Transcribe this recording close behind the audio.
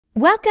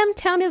Welcome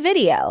to a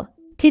video.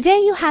 Today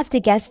you have to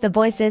guess the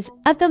voices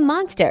of the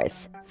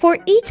monsters. For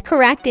each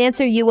correct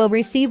answer you will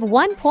receive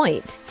 1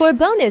 point. For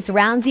bonus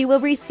rounds you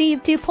will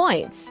receive 2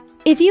 points.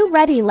 If you're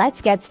ready,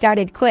 let's get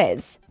started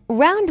quiz.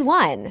 Round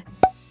 1.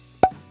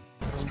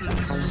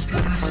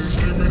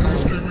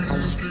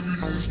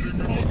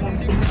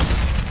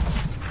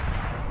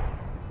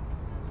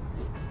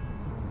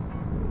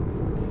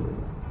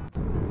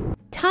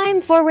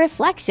 Time for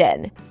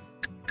reflection.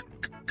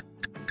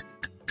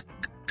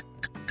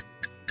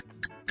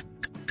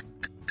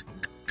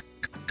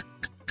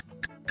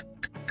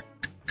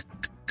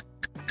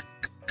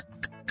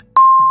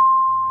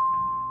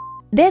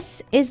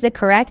 This is the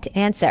correct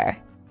answer.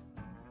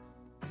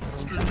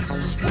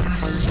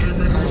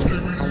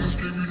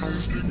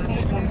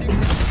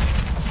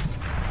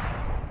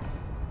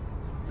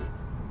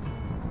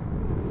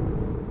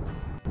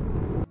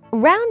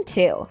 Round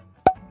 2.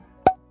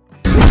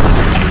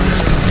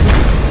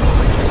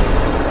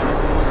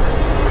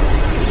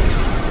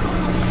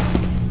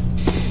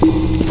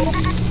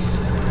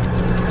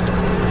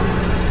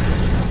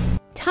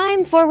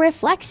 Time for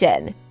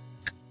reflection.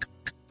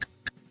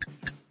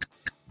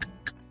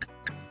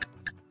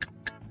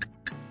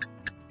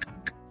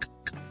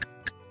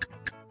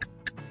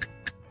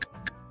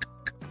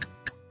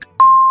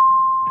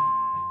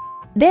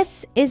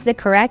 This is the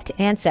correct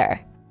answer.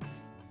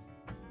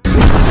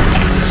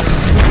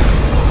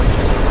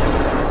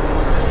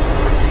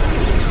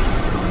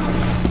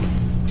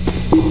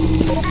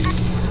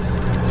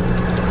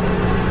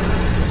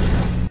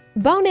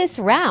 Bonus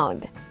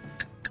round.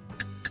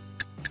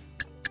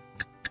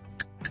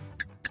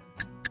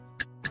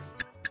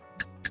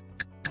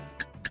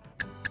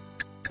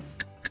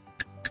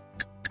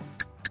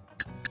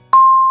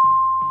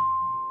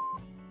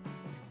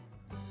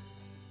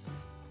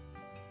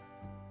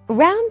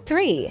 Round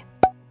 3.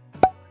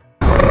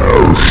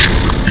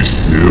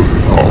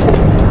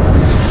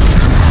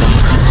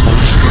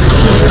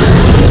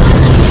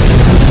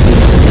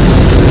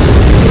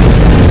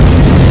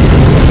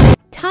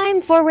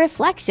 Time for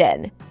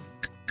reflection.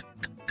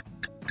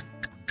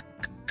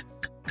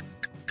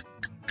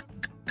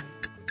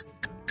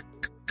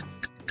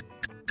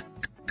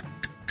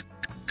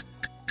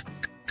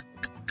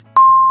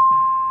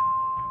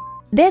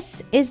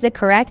 This is the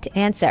correct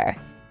answer.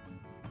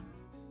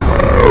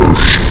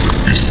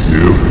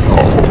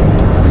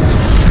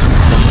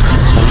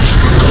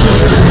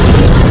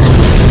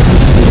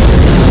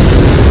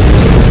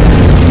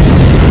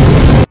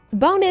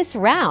 Bonus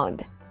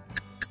round.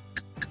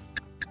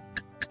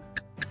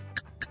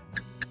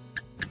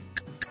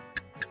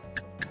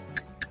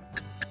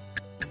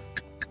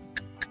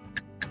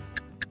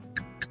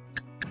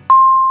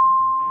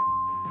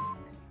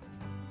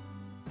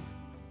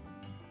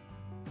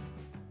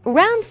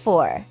 Round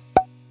 4.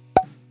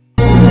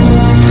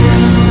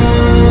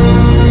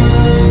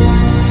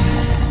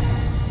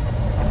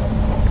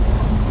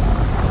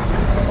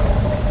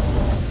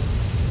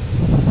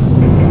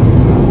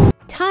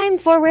 Time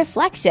for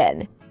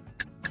reflection.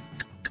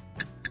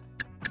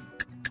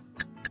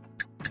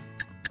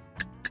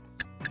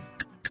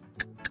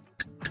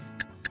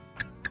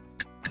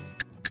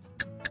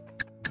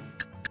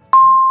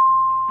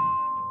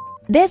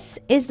 This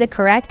is the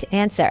correct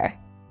answer.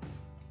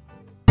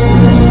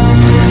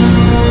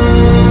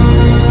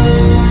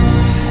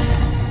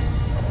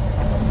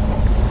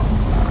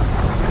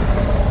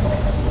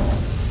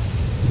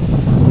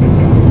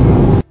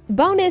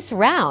 Bonus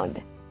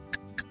round.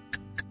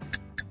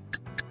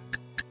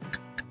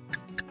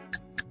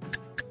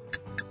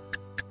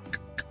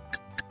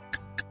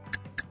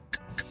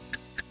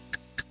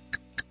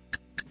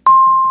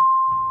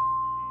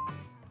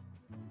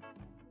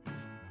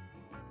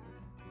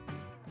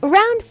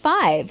 Round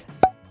 5.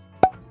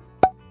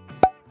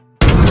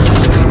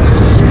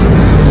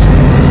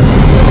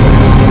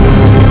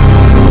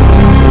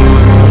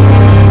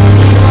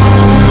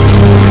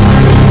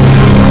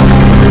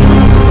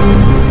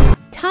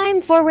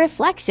 Time for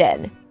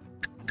reflection.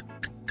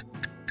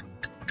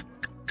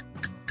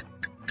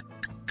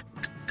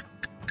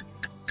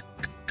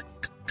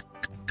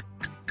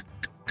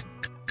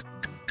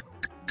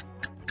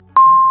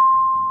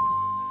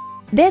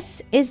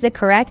 This is the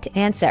correct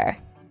answer.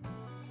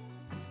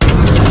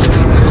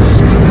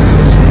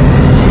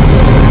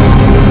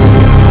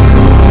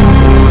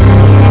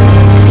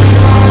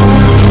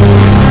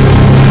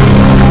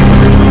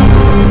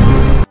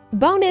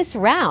 Bonus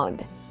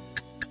round.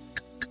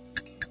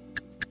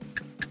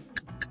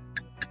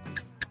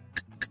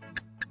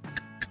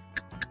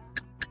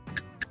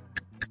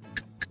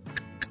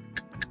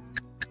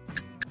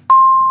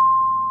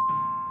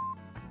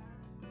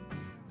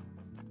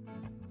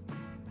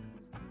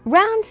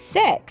 Round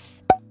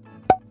 6.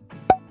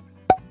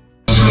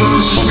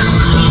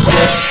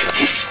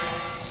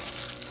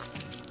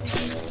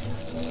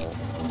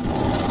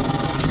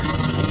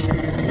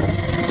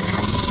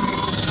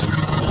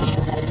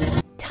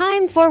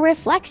 Time for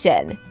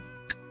reflection.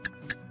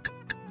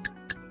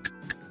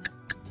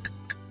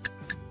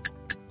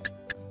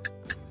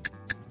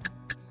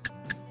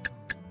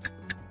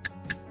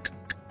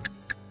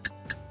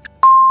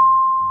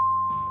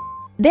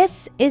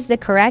 This is the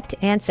correct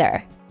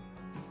answer.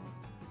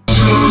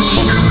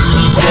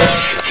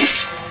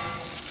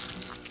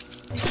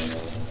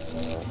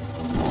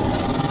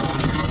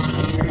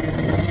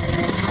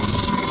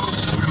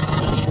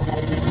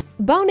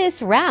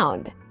 Bonus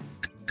round.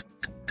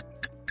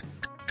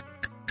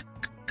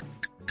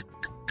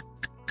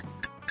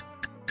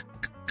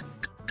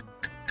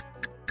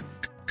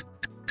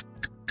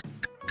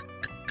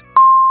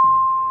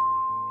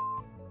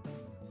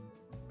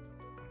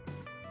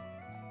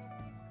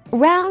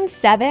 Round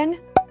 7.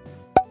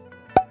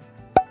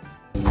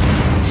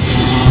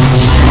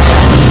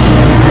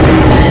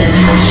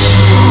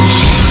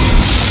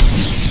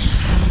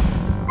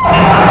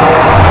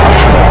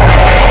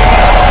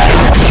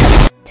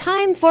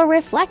 Time for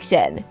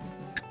reflection.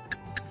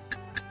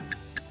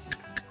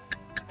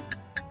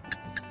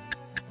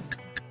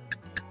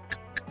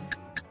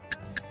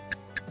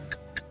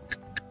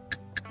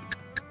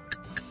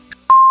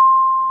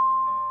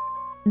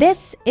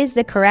 This is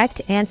the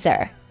correct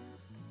answer.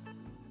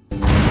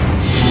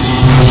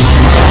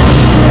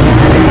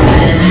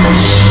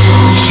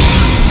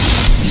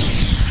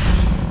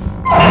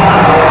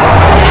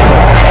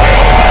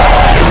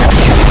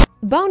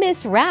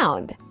 Bonus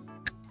round.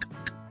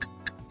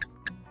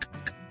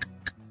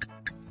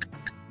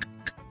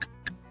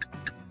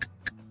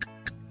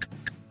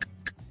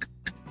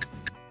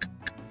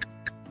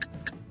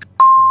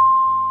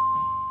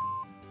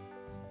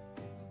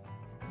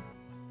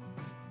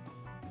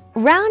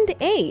 Round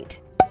 8.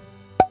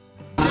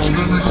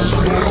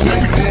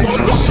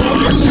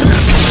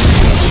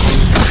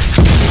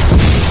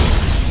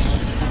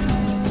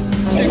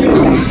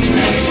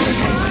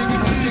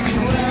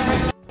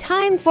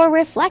 Time for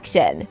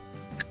reflection.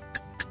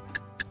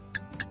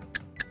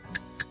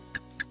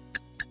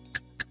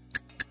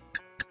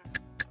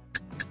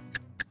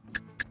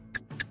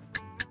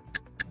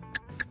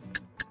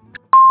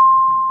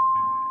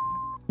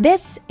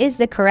 This is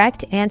the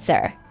correct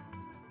answer.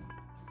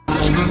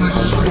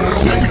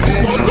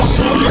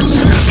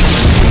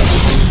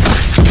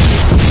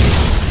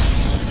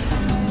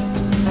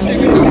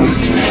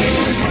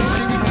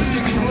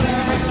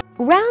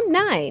 Round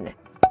 9.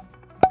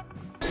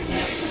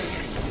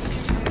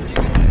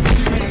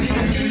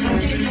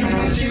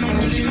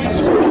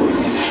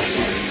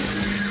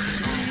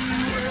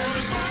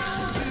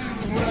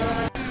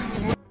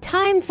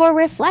 Time for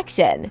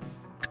reflection.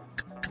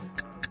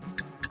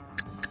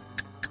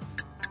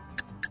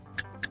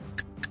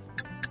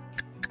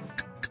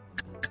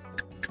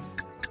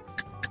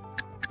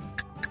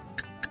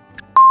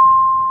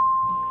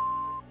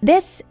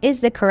 This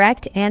is the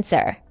correct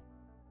answer.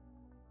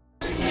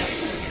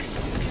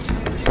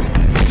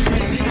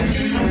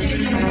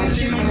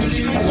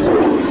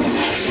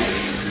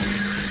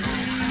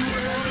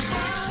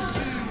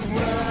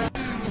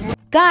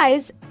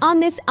 Guys, on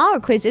this our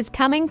quiz is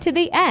coming to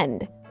the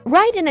end.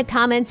 Write in the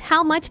comments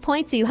how much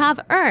points you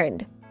have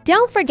earned.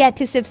 Don't forget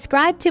to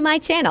subscribe to my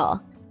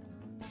channel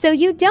so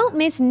you don't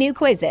miss new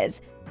quizzes.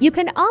 You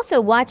can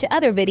also watch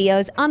other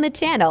videos on the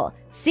channel.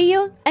 See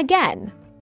you again!